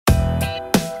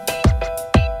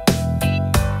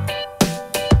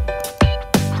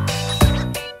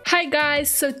guys,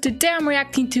 so today I'm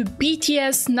reacting to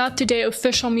BTS Not Today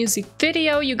official music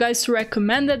video. You guys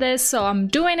recommended this, so I'm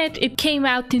doing it. It came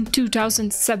out in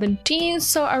 2017,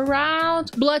 so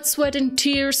around Blood, Sweat and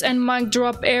Tears and Mic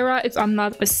Drop era, if I'm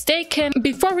not mistaken.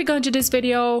 Before we go into this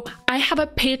video, I have a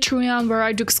Patreon where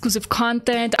I do exclusive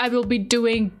content. I will be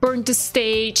doing Burn the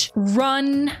Stage,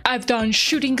 Run. I've done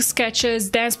shooting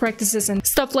sketches, dance practices and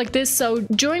stuff like this, so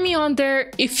join me on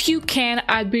there if you can.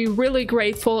 I'd be really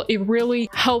grateful. It really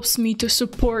helps me to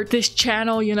support this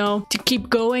channel, you know, to keep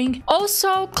going.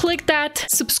 Also, click that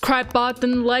subscribe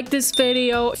button, like this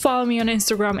video, follow me on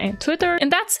Instagram and Twitter, and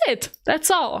that's it.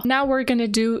 That's all. Now we're gonna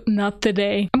do Not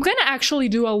Today. I'm gonna actually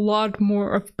do a lot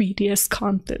more of BTS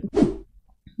content.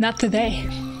 Not today.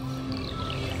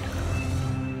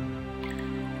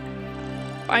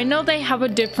 I know they have a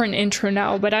different intro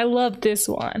now, but I love this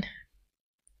one.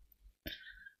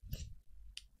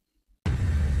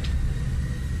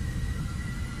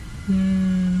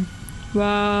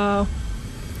 Wow.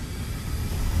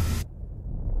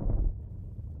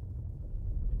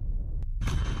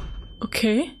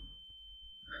 Okay.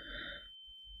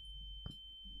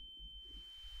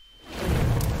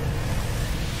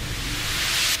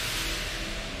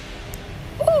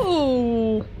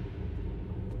 Oh.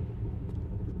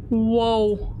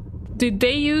 Whoa. Did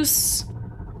they use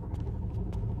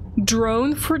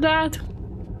drone for that?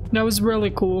 That was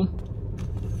really cool.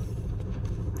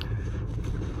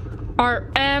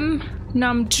 RM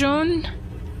Namjoon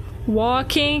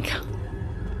walking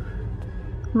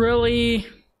really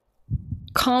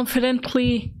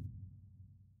confidently.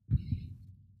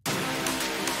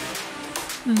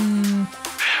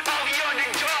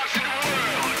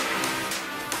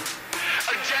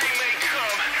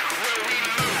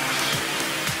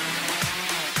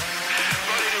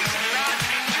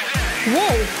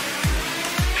 Whoa.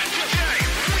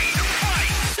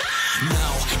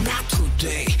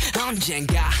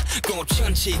 언젠가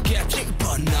꽃천지게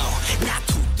피고 no not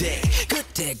today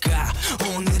그때가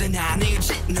오늘은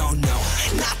아니지 no no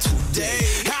not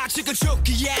today 아직은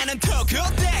죽기에는 더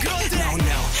그때 no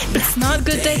no it's not a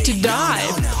good day to die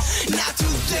no no not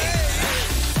today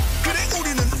그래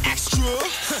우리는 extra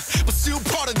but still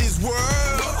part of this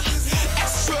world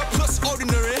extra plus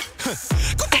ordinary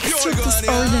extra plus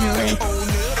ordinary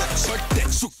오늘은 절대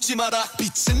죽지 마라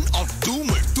빛은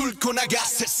어둠을 뚫고 나가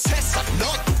세상 넌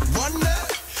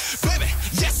Baby,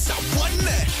 yes, I want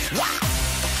it.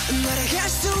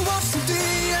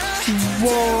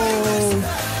 Whoa,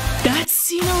 that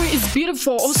scenery is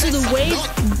beautiful. Also, the way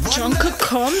Jungkook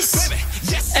comes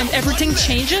and everything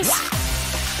changes.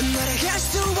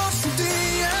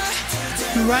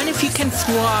 Run if you can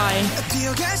fly.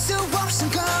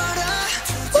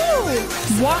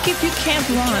 Ooh, walk if you can't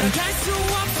run.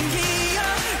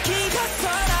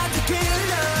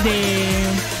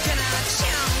 Damn.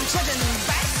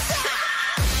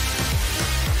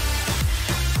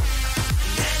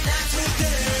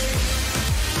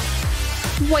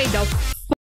 Wait a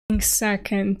f***ing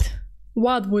second.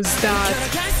 What was that?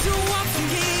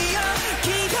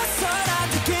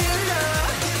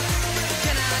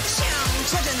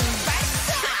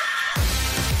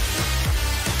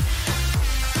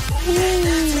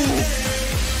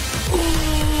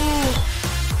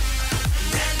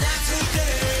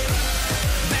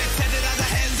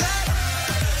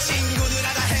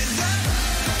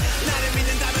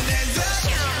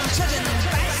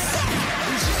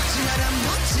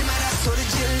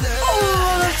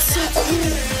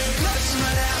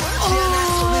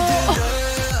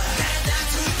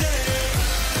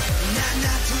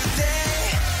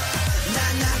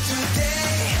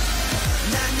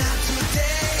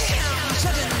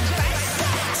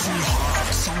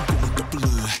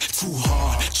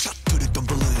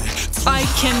 I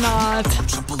cannot.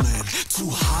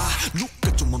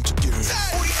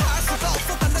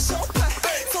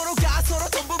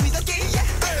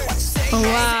 Oh,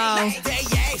 wow.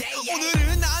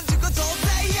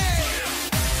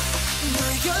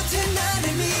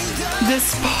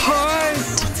 This part.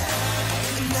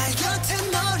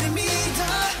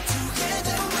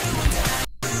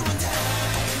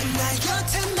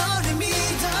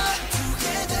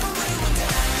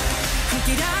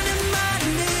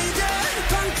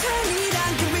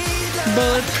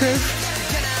 Bulletproof.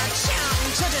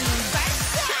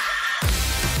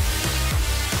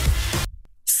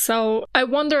 So I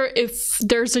wonder if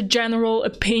there's a general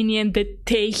opinion that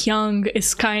Taehyung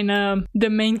is kinda the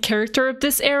main character of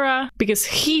this era because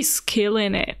he's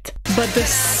killing it. But the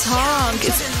song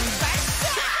is...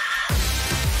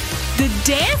 The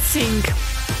dancing!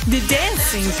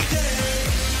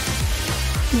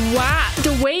 Wow,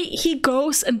 the way he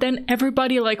goes and then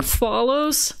everybody like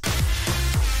follows.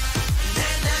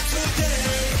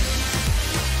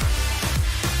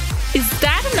 Is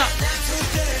that enough?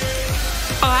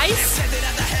 Ice?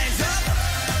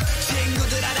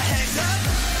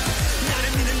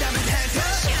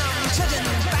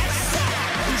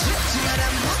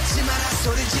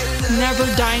 Never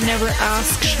die, never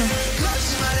ask.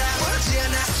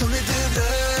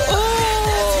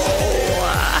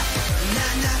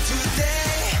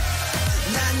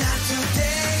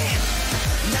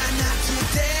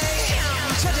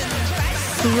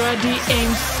 Ready,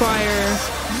 aim, fire.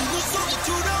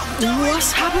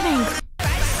 What's happening?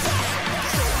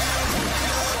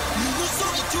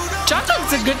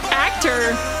 Jungkook's a good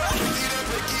actor.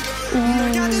 Ooh.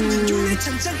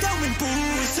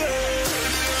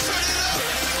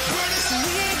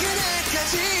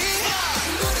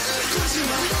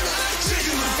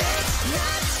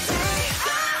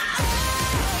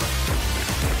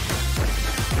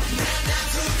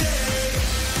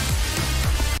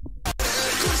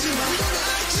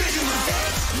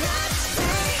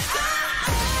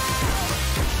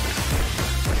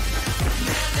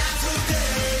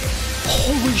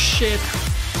 Holy shit.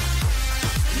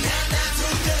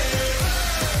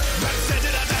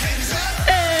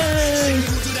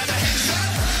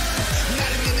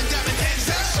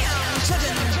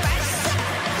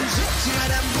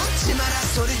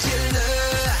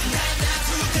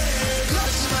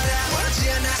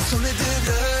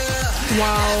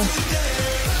 Wow.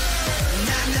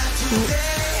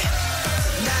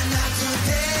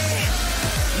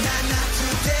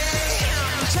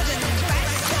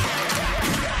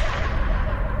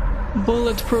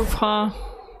 Bulletproof, huh?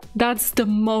 That's the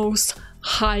most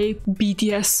hype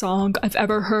BTS song I've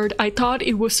ever heard. I thought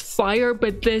it was fire,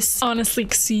 but this honestly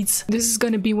exceeds. This is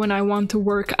gonna be when I want to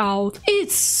work out.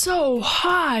 It's so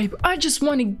hype. I just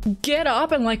want to get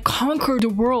up and like conquer the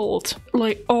world.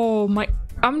 Like, oh my,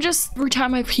 I'm just, every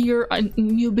time I hear a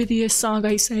new BTS song,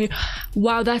 I say,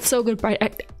 wow, that's so good, but I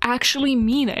actually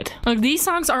mean it. Like, these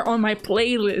songs are on my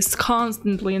playlist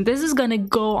constantly, and this is gonna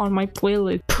go on my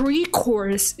playlist.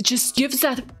 Pre-chorus just gives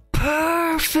that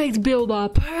perfect build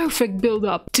up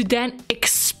to then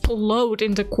explode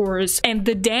in the chorus. And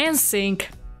the dancing,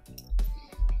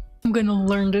 I'm gonna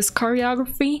learn this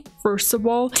choreography first of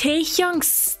all. Taehyung's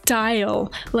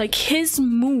style, like his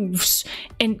moves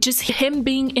and just him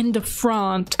being in the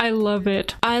front, I love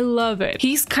it. I love it.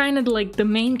 He's kind of like the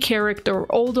main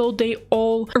character, although they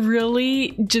all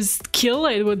really just kill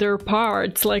it with their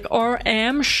parts. Like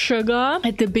RM, Suga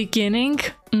at the beginning.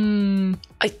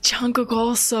 Jungkook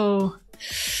also.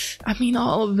 I mean,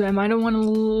 all of them. I don't want to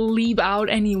leave out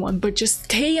anyone, but just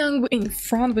Taehyung in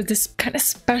front with this kind of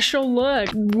special look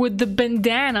with the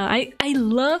bandana. I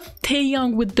love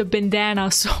Taehyung with the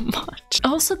bandana so much.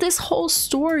 Also, this whole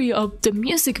story of the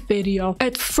music video.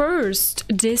 At first,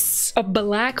 this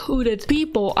black hooded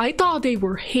people, I thought they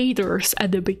were haters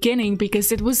at the beginning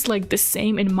because it was like the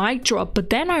same in mic drop, but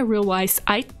then I realized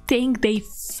I think they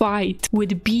fight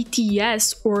with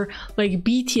BTS, or like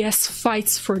BTS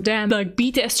fights for them. Like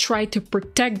BTS try to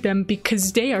protect them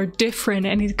because they are different,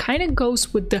 and it kind of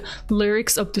goes with the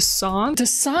lyrics of the song. The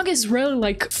song is really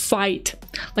like fight,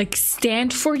 like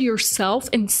stand for yourself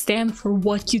and stand for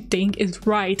what you think is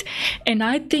right. And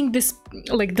I think this,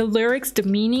 like the lyrics, the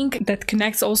meaning that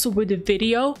connects also with the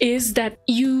video is that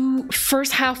you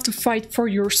first have to fight for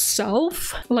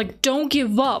yourself. Like, don't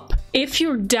give up. If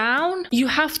you're down, you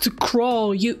have to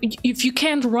crawl. If you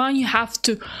can't run, you have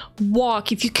to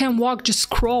walk. If you can't walk, just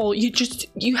crawl.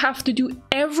 You have to do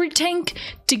everything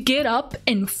to get up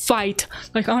and fight,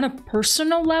 like on a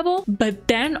personal level. But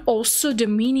then also the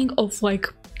meaning of like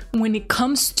when it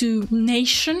comes to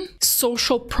nation,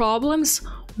 social problems,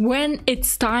 when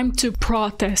it's time to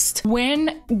protest,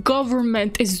 when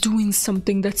government is doing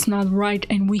something that's not right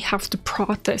and we have to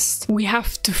protest, we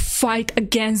have to fight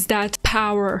against that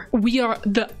power. We are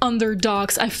the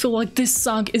underdogs. I feel like this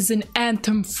song is an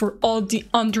anthem for all the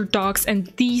underdogs, and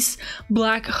these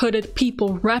black hooded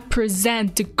people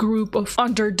represent the group of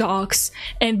underdogs,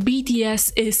 and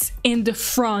BTS is in the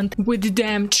front with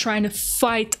them trying to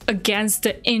fight against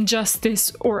the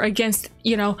injustice or against,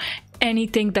 you know,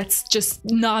 anything that's just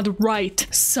not right.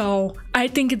 So I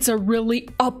think it's a really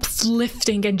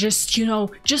uplifting and just, you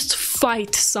know, just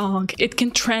fight song. It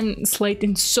can translate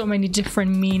in so many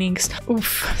different meanings.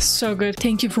 Oof, so good.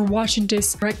 Thank you for watching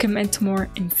this. Recommend more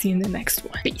and see you in the next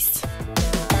one. Peace.